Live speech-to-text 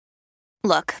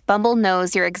Look, Bumble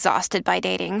knows you're exhausted by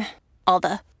dating. All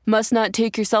the must not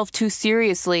take yourself too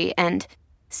seriously and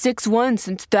 6'1"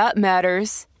 since that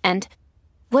matters. And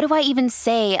what do I even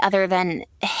say other than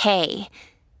hey?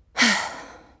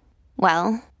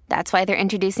 Well, that's why they're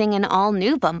introducing an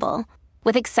all-new Bumble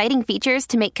with exciting features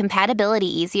to make compatibility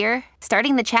easier,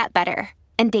 starting the chat better,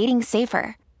 and dating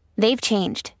safer. They've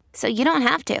changed, so you don't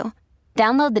have to.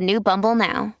 Download the new Bumble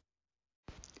now.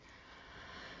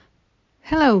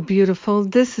 Hello, beautiful.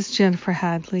 This is Jennifer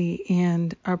Hadley,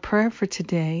 and our prayer for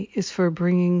today is for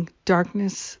bringing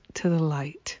darkness to the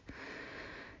light.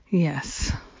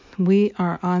 Yes, we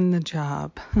are on the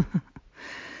job.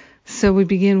 So we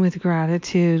begin with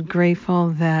gratitude,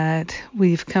 grateful that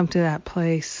we've come to that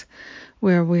place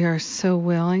where we are so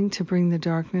willing to bring the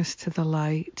darkness to the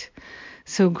light.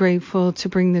 So grateful to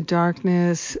bring the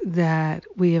darkness that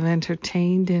we have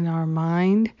entertained in our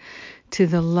mind to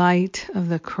the light of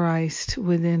the Christ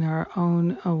within our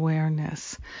own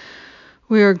awareness.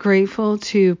 We are grateful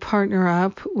to partner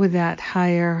up with that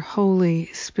higher Holy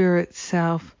Spirit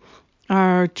self.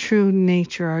 Our true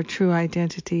nature, our true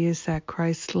identity is that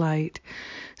Christ light.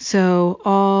 So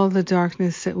all the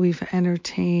darkness that we've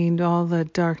entertained, all the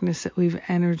darkness that we've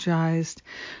energized,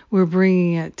 we're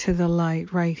bringing it to the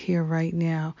light right here, right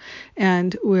now.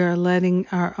 And we're letting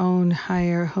our own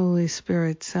higher Holy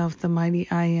Spirit self, the mighty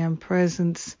I Am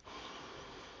presence,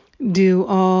 do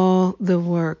all the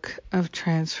work of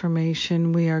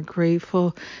transformation. We are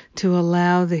grateful to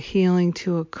allow the healing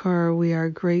to occur. We are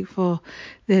grateful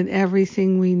that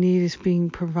everything we need is being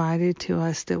provided to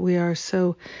us, that we are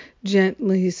so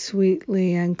gently,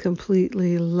 sweetly, and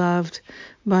completely loved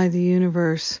by the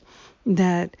universe,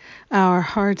 that our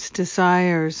heart's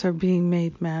desires are being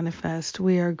made manifest.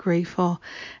 We are grateful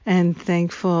and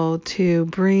thankful to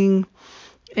bring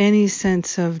any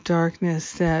sense of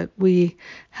darkness that we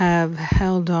have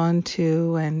held on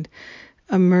to and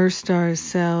immersed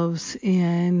ourselves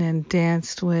in and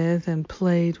danced with and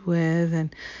played with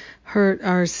and hurt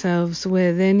ourselves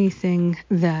with, anything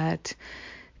that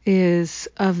is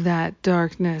of that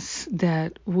darkness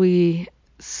that we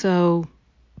so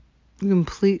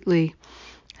completely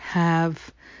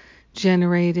have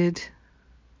generated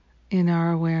in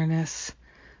our awareness.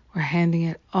 We're handing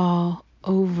it all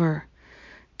over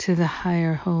to the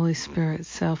higher Holy Spirit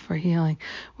self for healing.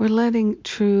 We're letting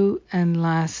true and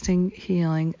lasting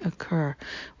healing occur.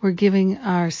 We're giving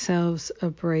ourselves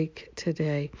a break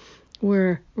today.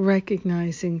 We're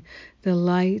recognizing the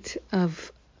light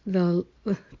of the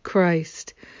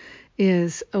Christ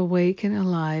is awake and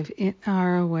alive in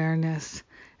our awareness,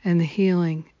 and the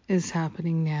healing is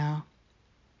happening now.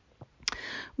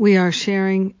 We are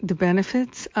sharing the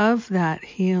benefits of that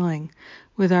healing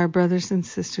with our brothers and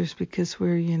sisters because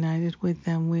we're united with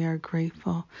them. We are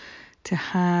grateful to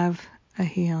have a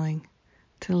healing,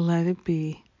 to let it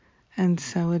be, and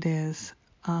so it is.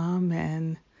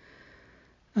 Amen.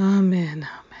 Amen.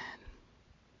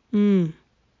 Amen.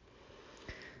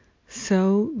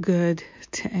 So good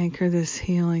to anchor this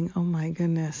healing. Oh my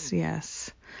goodness,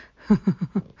 yes.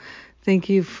 Thank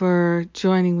you for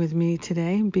joining with me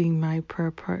today and being my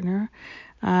prayer partner.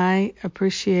 I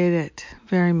appreciate it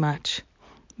very much.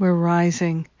 We're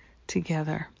rising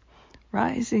together,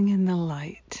 rising in the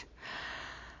light,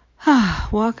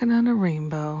 walking on a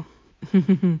rainbow.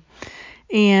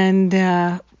 And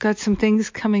got some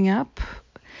things coming up.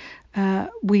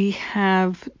 We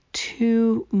have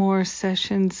 2 more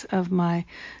sessions of my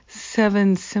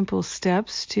 7 simple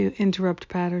steps to interrupt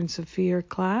patterns of fear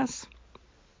class.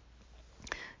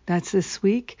 That's this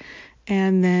week.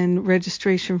 And then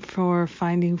registration for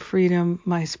Finding Freedom,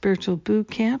 my spiritual boot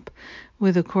camp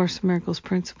with A Course in Miracles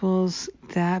principles,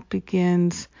 that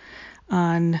begins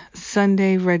on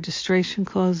Sunday. Registration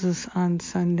closes on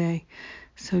Sunday.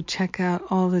 So check out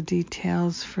all the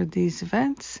details for these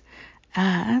events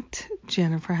at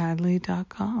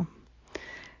jenniferhadley.com.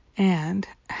 And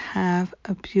have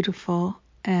a beautiful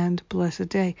and blessed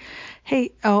day.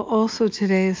 Hey, also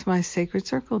today is my Sacred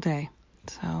Circle Day.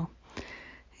 So,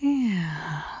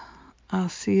 yeah, I'll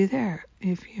see you there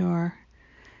if you're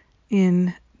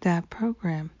in that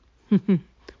program.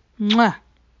 Mwah.